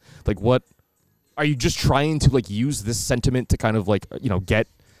Gulf, man. Like, what? Are you just trying to like use this sentiment to kind of like, get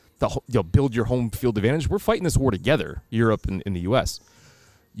build your home field advantage? We're fighting this war together, Europe and in the U.S.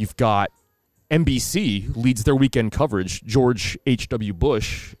 You've got NBC leads their weekend coverage, George H.W.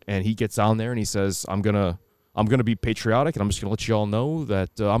 Bush, and he gets on there and he says, I'm gonna be patriotic and I'm just gonna let you all know that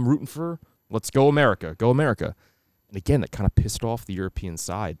I'm rooting for let's go America, go America. And again, that kind of pissed off the European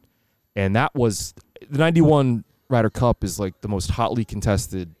side. And that was the 91 Ryder Cup is like the most hotly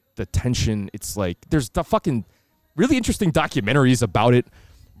contested. The tension, it's like there's the fucking really interesting documentaries about it.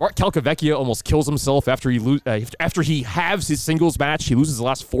 Mark Calcavecchia almost kills himself after he halves his singles match. He loses the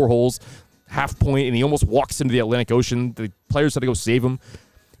last 4 holes, half point, and he almost walks into the Atlantic Ocean. The players had to go save him.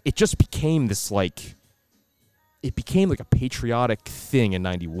 It just became this like a patriotic thing in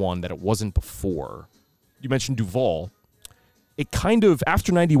 91 that it wasn't before. You mentioned Duval. It kind of,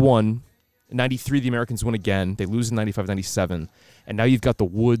 after 91, in 93, the Americans win again. They lose in 95, 97. And now you've got the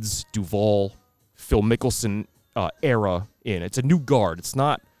Woods, Duval, Phil Mickelson era in. It's a new guard. It's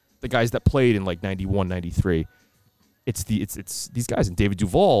not the guys that played in like 91, 93. It's these guys. And David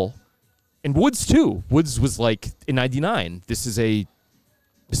Duval and Woods too. Woods was like in 99. This is a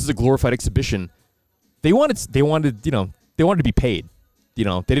glorified exhibition. They wanted to be paid.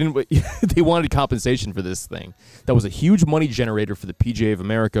 They wanted compensation for this thing. That was a huge money generator for the PGA of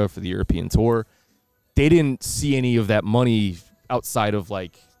America, for the European Tour. they didn't see any of that money outside of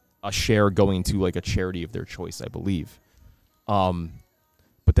like a share going to like a charity of their choice, I believe.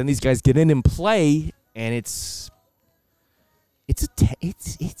 But then these guys get in and play, and it's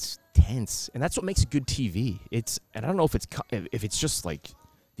tense, and that's what makes it good TV. And I don't know if it's just like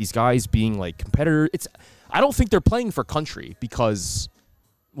these guys being like competitors. I don't think they're playing for country because,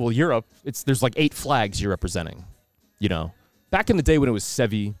 well, Europe. There's like 8 flags you're representing. You know, back in the day when it was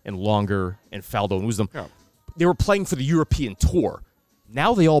Seve and Longer and Faldo and Wisdom, they were playing for the European Tour.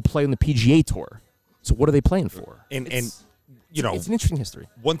 Now they all play on the PGA Tour. So what are they playing for? And you know, it's an interesting history.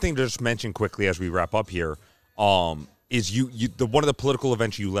 One thing to just mention quickly as we wrap up here, is one of the political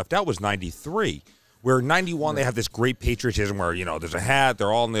events you left out was 93, where 91 they have this great patriotism where, you know, there's a hat,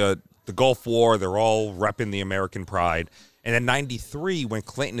 they're all in the Gulf War, they're all repping the American pride. And then 93, when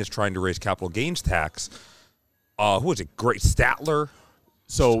Clinton is trying to raise capital gains tax, who was it? Great Statler.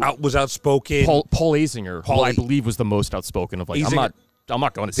 Was outspoken. Paul Azinger, who I believe was the most outspoken of like, I'm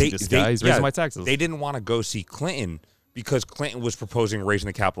not going to see this guy. He's raising my taxes. They didn't want to go see Clinton because Clinton was proposing raising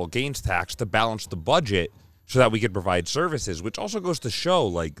the capital gains tax to balance the budget so that we could provide services, which also goes to show,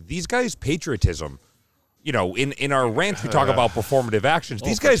 like, these guys' patriotism, you know, in our rants we talk about performative actions.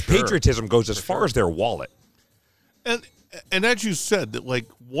 These guys' patriotism goes as far as their wallet. And as you said, that like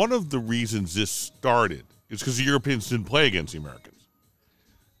one of the reasons this started is because the Europeans didn't play against the Americans.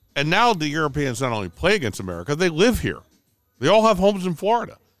 And now the Europeans not only play against America, they live here. They all have homes in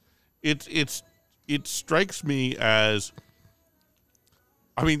Florida. It strikes me as,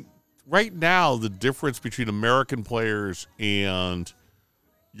 I mean, right now the difference between American players and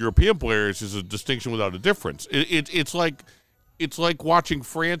European players is a distinction without a difference. It's like watching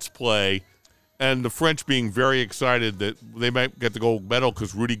France play and the French being very excited that they might get the gold medal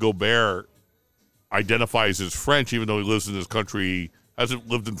because Rudy Gobert identifies as French, even though he lives in this country, hasn't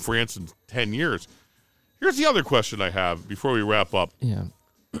lived in France in 10 years. Here's the other question I have before we wrap up. Yeah.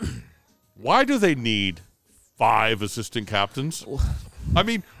 Why do they need 5 assistant captains? I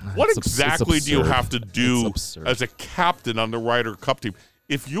mean, what exactly do you have to do as a captain on the Ryder Cup team?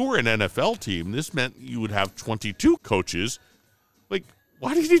 If you were an NFL team, this meant you would have 22 coaches. Like,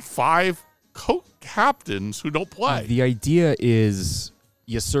 why do you need 5 captains who don't play? The idea is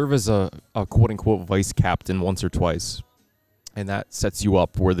you serve as a quote-unquote vice captain once or twice, and that sets you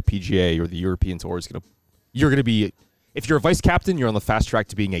up where the PGA or the European Tour is going to... You're going to be... If you're a vice captain, you're on the fast track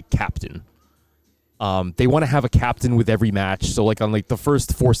to being a captain. They want to have a captain with every match. So, like, on like the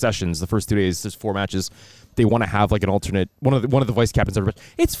first 4 sessions, the first 2 days, there's 4 matches. They want to have like an alternate one of the vice captains.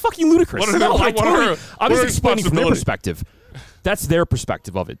 It's fucking ludicrous. I'm just explaining from their perspective. That's their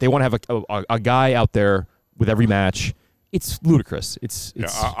perspective of it. They want to have a guy out there with every match. It's ludicrous. It's.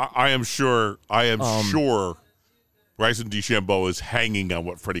 I am sure. Bryson DeChambeau is hanging on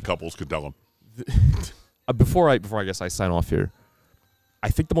what Freddie Couples could tell him. Before I guess I sign off here, I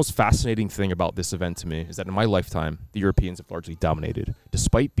think the most fascinating thing about this event to me is that in my lifetime, the Europeans have largely dominated,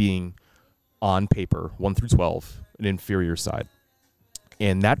 despite being on paper 1 through 12 an inferior side.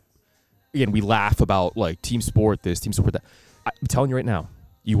 And that, again, we laugh about like team sport this, team sport that. I'm telling you right now,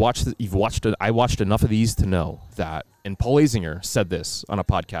 I watched enough of these to know that. And Paul Azinger said this on a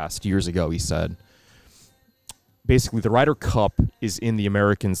podcast years ago. He said, basically, the Ryder Cup is in the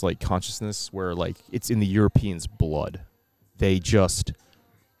Americans' like consciousness, where like it's in the Europeans' blood. They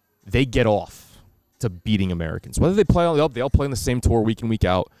get off to beating Americans. Whether they play, they all play on the same tour week in, week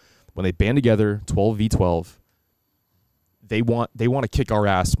out. When they band together, 12v12, they want to kick our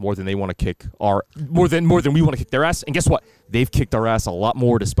ass more than we want to kick their ass. And guess what? They've kicked our ass a lot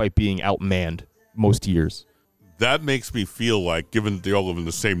more, despite being outmanned most years. That makes me feel like, given that they all live in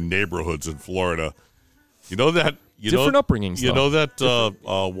the same neighborhoods in Florida, different upbringings. You know that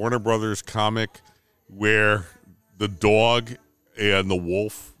Warner Brothers comic where the dog and the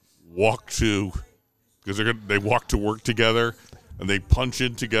wolf walk to work together and they punch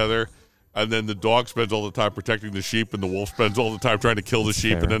in together, and then the dog spends all the time protecting the sheep and the wolf spends all the time trying to kill the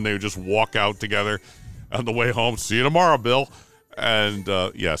sheep, and then they just walk out together on the way home. See you tomorrow, Bill. And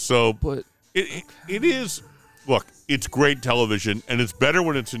it is. Look, it's great television, and it's better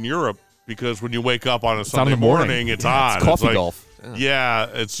when it's in Europe. Because when you wake up on a Sunday morning, it's on. It's coffee golf. Yeah,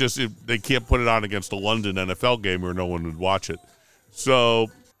 it's just they can't put it on against a London NFL game where no one would watch it. So,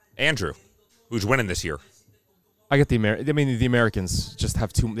 Andrew, who's winning this year? I get the Americans just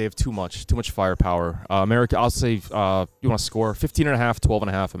have too much firepower. America, I'll say, you want to score 15.5,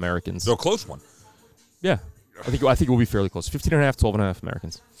 12.5 Americans. So a close one. Yeah, I think it will be fairly close. 15.5, 12.5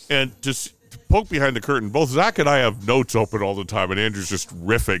 Americans. And poke behind the curtain. Both Zach and I have notes open all the time, and Andrew's just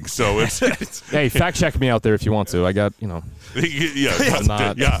riffing. So it's Hey, fact check me out there if you want to. I got, yeah,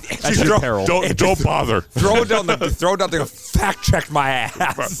 not at your peril. Don't bother. Throw down the fact check my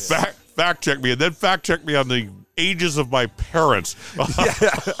ass. Fact check me, and then fact check me on the ages of my parents.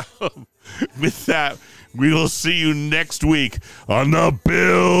 With that, we will see you next week on the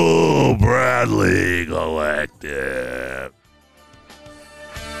Bill Bradley Collective.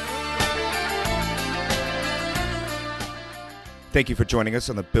 Thank you for joining us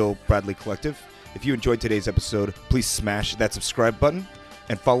on the Bill Bradley Collective. If you enjoyed today's episode, please smash that subscribe button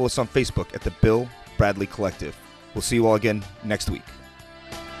and follow us on Facebook at the Bill Bradley Collective. We'll see you all again next week.